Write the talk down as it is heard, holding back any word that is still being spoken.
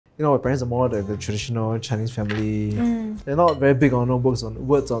you know, my parents are more like the traditional Chinese family. They're not very big on words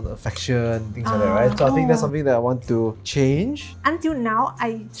on affection, things like that, right? So I think that's something that I want to change. Until now,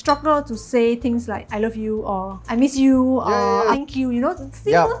 I struggle to say things like I love you or I miss you or thank you, you know,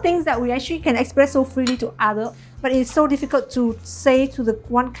 simple things that we actually can express so freely to others. But it's so difficult to say to the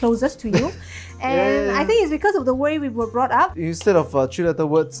one closest to you. And I think it's because of the way we were brought up. Instead of 3-letter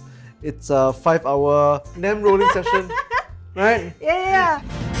words, it's a 5-hour name rolling session, right? Yeah.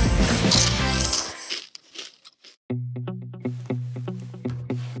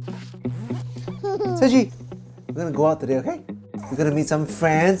 Seji, we're gonna go out today, okay? We're gonna meet some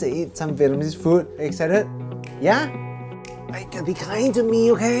friends and eat some Vietnamese food. Are you excited? Yeah? Hey, be kind to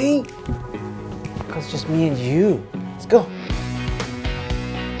me, okay? Because it's just me and you. Let's go.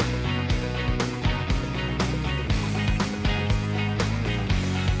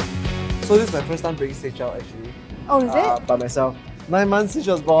 So this is my first time bringing stage out actually. Oh, is it? By myself. 9 months since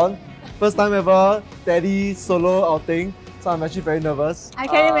she was born. First time ever, daddy solo outing. So I'm actually very nervous. I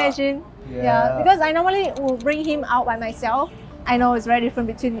can imagine. Yeah, because I normally will bring him out by myself. I know it's very different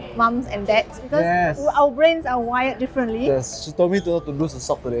between mums and dads because our brains are wired differently. Yes, she told me not to lose a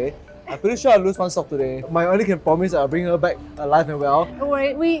sock today. I'm pretty sure I'll lose one sock today. My only can promise that I'll bring her back alive and well. Don't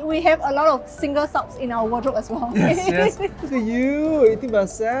worry, we have a lot of single socks in our wardrobe as well. Yes. Look at you, eating by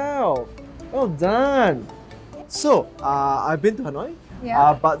yourself. Well done. So, I've been to Hanoi,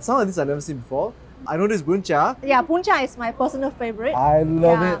 but some of these I've never seen before. I know this bún chả. Yeah, bún chả is my personal favorite. I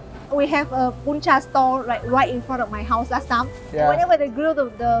love it. We have a bún chả store right in front of my house last time. Yeah. Whenever they grill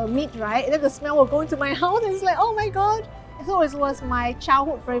the meat, right, then the smell will go into my house and it's like, oh my god. So it was my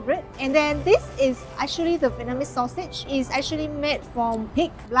childhood favorite. And then this is actually the Vietnamese sausage. It's actually made from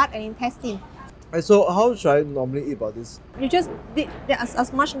pig blood and intestine. And so how should I normally eat about this? You just dip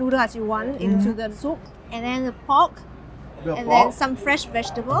as much noodle as you want into the soup. And then the pork. And then some fresh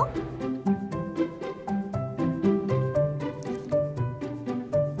vegetable.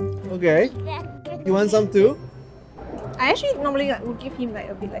 Okay. You want some too? I actually normally would give him like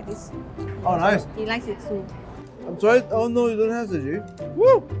a bit like this. Oh, nice. He likes it too. I'm sorry. Oh no, you don't have to, G.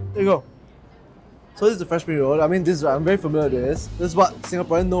 Woo! There you go. So this is the fresh spring roll. I mean, I'm very familiar with this. This is what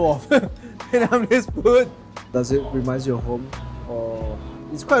Singaporeans know of Vietnamese food. Does it remind you of home? Or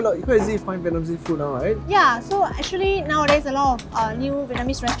it's quite easy to find Vietnamese food now, right? Yeah. So actually nowadays a lot of new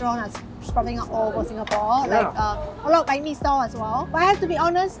Vietnamese restaurants are sprouting up all over Singapore. Like a lot of Bánh mì stall as well. But I have to be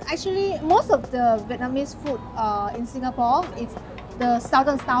honest. Actually, most of the Vietnamese food in Singapore is the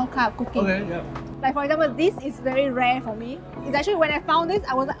southern style kind of cooking. Okay, yeah. Like for example, this is very rare for me. It's actually when I found this,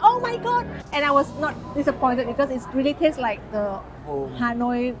 I was like, oh my god! And I was not disappointed because it really tastes like the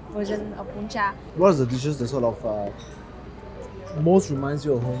Hanoi version of bún chả. What are the dishes that sort of most reminds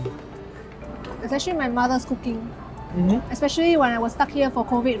you of home? It's actually my mother's cooking. Especially when I was stuck here for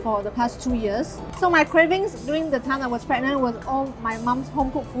COVID for the past 2 years. So my cravings during the time I was pregnant was all my mom's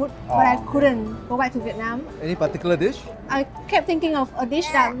home cooked food, but I couldn't go back to Vietnam. Any particular dish? I kept thinking of a dish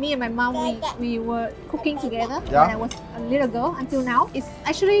that me and my mom, we were cooking together when I was a little girl until now. It's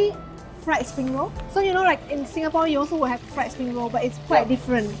actually fried spring roll. So you know, like in Singapore, you also will have fried spring roll, but it's quite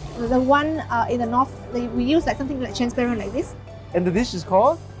different. The one in the north, we use like something like transparent like this. And the dish is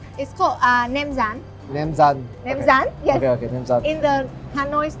called? It's called nem rán. Nem rán. Nem rán, yes. Okay, nem rán. In the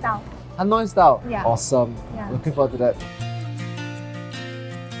Hanoi style. Hanoi style? Yeah. Awesome. Yeah. Looking forward to that.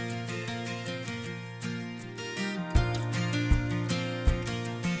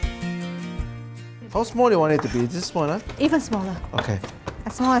 How small do you want it to be? This small, huh? Even smaller. Okay.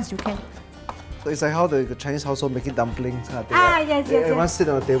 As small as you can. So it's like how the Chinese household making dumplings kind of thing. Yes. Everyone sit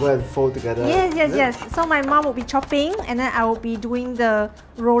on the table and fold together. Yes. So my mom will be chopping and then I will be doing the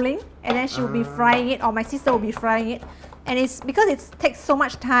rolling and then she will be frying it or my sister will be frying it. And it's because it takes so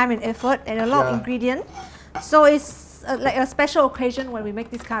much time and effort and a lot of ingredients. So it's like a special occasion when we make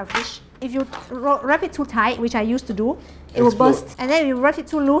this kind of dish. If you wrap it too tight, which I used to do, it will burst. And then if you wrap it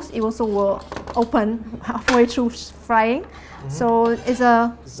too loose, it also will open halfway through frying. So it's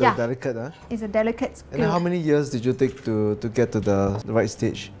a delicate, huh? It's a delicate skill. And how many years did you take to get to the right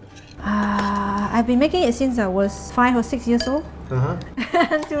stage? I've been making it since I was 5 or 6 years old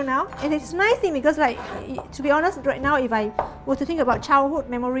until now. And it's nice thing because like, to be honest, right now if I were to think about childhood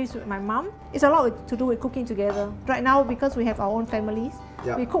memories with my mom, it's a lot to do with cooking together. Right now because we have our own families,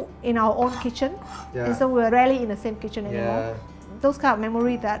 we cook in our own kitchen and so we're rarely in the same kitchen anymore. Those kind of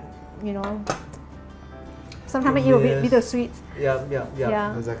memory that, you know, sometimes make you a bit bittersweet. Yeah,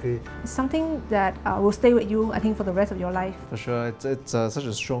 exactly. It's something that will stay with you, I think, for the rest of your life. For sure, it's such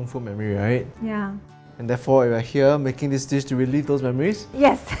a strong food memory, right? Yeah. And therefore, if you're here making this dish to relive those memories?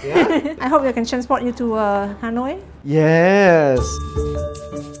 Yes. Yeah. I hope I can transport you to Hanoi. Yes.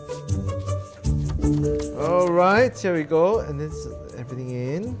 Alright, here we go. And then everything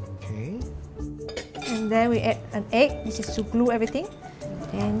in. Okay. And then we add an egg. This is to glue everything.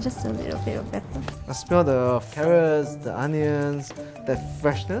 And just a little bit of pepper. I smell the carrots, the onions, that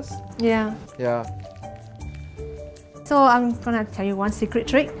freshness. Yeah. Yeah. So I'm gonna tell you one secret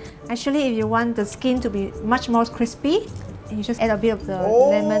trick. Actually, if you want the skin to be much more crispy, you just add a bit of the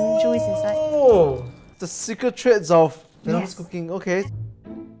lemon juice inside. Oh, the secret tricks of Vietnamese Yes. cooking. Okay.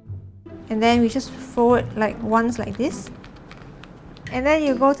 And then we just fold it like once like this. And then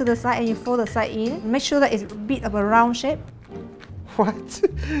you go to the side and you fold the side in. Make sure that it's a bit of a round shape. What?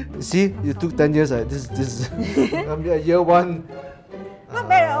 You see, you took 10 years. Right? This I'm at year one. Not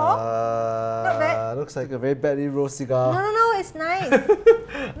bad at all. Not bad. Looks like a very badly roast cigar. No, it's nice.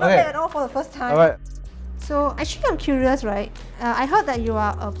 Not bad at all for the first time. Alright. So actually I'm curious, right? I heard that you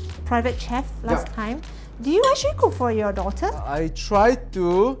are a private chef last time. Do you actually cook for your daughter? I tried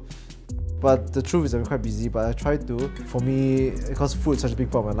to, but the truth is I'm quite busy, but I tried to. For me, because food is such a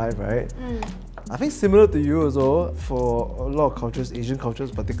big part of my life, right? I think similar to you also, for a lot of cultures, Asian cultures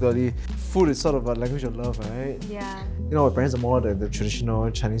particularly, food is sort of a language of love, right? Yeah. You know, my parents are more the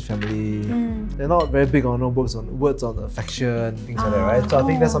traditional Chinese family. They're not very big on words on affection, things like that, right? So I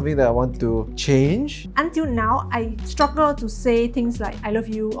think that's something that I want to change. Until now, I struggle to say things like I love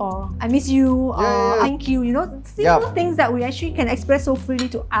you or I miss you or thank you, you know, simple things that we actually can express so freely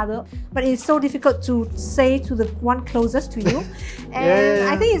to others, but it's so difficult to say to the one closest to you. And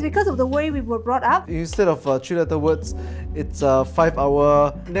I think it's because of the way we were brought up. Instead of 3-letter words, it's a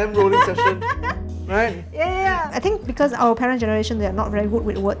 5-hour name rolling session, right? Yeah. I think because our parent generation, they are not very good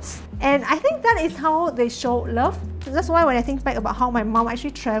with words. And I think that is how they show love. That's why when I think back about how my mom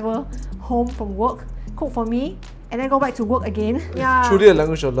actually travel home from work, cook for me, and then go back to work again. Yeah. Truly a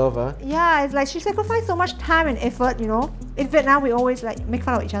language of love, huh? Yeah, it's like she sacrificed so much time and effort, you know. In Vietnam, we always like make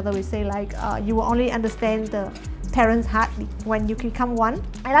fun of each other. We say like, you will only understand the parents' heart when you become one.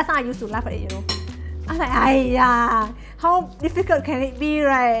 And last time I used to laugh at it, you know. I was like, yeah, how difficult can it be,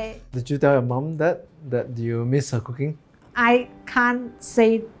 right? Did you tell your mom that you miss her cooking? I can't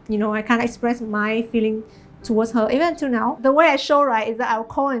say, you know, I can't express my feeling towards her even until now. The way I show, right, is that I'll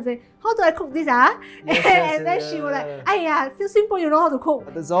call and say, how do I cook this, ah? And then she will like, yeah, it's simple, you know how to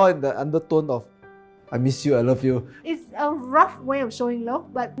cook. It's all in the undertone of, I miss you, I love you. It's a rough way of showing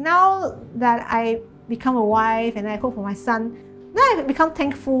love, but now that I become a wife and I cook for my son, then I become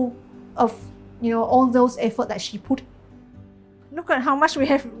thankful of, you know, all those effort that she put. Look at how much we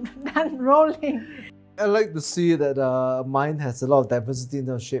have done rolling. I like to see that mine has a lot of diversity in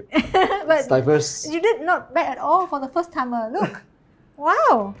terms of shape. But it's diverse. You did not bad at all for the first timer. Look.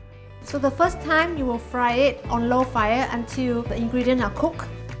 Wow. So the first time you will fry it on low fire until the ingredients are cooked.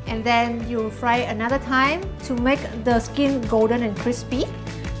 And then you will fry it another time to make the skin golden and crispy.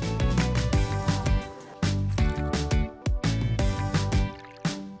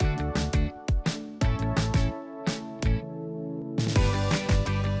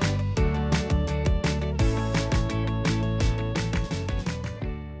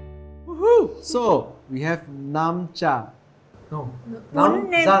 So we have nam cha. No. Bún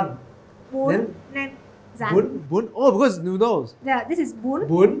nem. Zan. Bún nem zan. Bún. Oh, because noodles. Yeah, this is bún.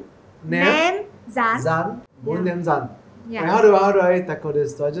 Bún. Nem. Zan. Zan. Bún nem zan. Yeah. Wait, how do I tackle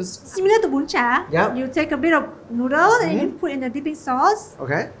this? Do I just... Similar to bún cha. Yeah. You take a bit of noodle and you put in the dipping sauce.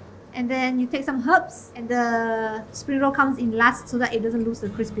 Okay. And then you take some herbs and the spring roll comes in last so that it doesn't lose the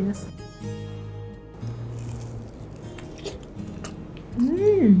crispiness.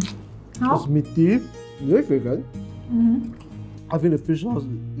 How? It's meaty. Very fragrant. I think the fish sauce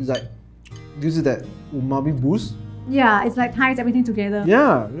is like, gives it that umami boost. Yeah, it's like ties everything together.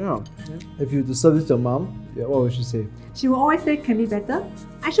 Yeah. If you were to serve this to your mom, what would she say? She will always say, can be better.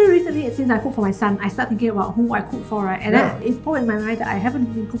 Actually, recently, since I cook for my son, I start thinking about who I cook for, right? And then it's popped in my mind that I haven't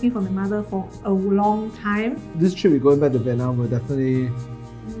been cooking for my mother for a long time. This trip we're going back to Vietnam will definitely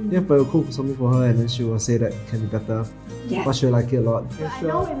we'll cook something for her and then she will say that can be better. Yes. But she'll like it a lot. But I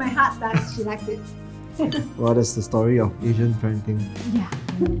know in my heart that she likes it. Well, that's the story of Asian parenting. Yeah.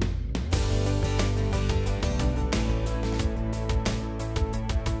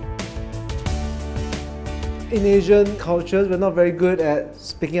 In Asian cultures, we're not very good at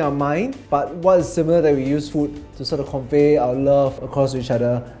speaking our mind, but what is similar that we use food to sort of convey our love across to each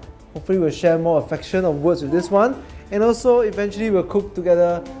other. Hopefully we'll share more affection of words with this one, and also eventually we'll cook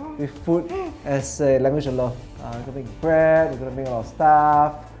together with food as a language of love. We're gonna make bread, we're gonna make a lot of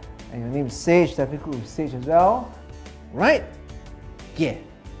stuff, and your name is Sage, definitely cook with Sage as well. Right? Yeah.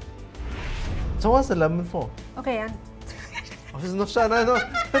 So what's the lemon for? Okay, Oh, this is not sharp, no,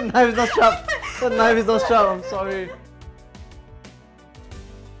 the knife is not sharp. The knife is not sharp, I'm sorry.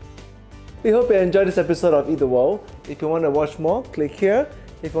 We hope you enjoyed this episode of Eat the World. If you want to watch more, click here.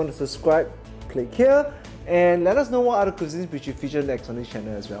 If you want to subscribe, click here. And let us know what other cuisines we should feature next on this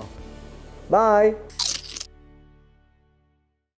channel as well. Bye!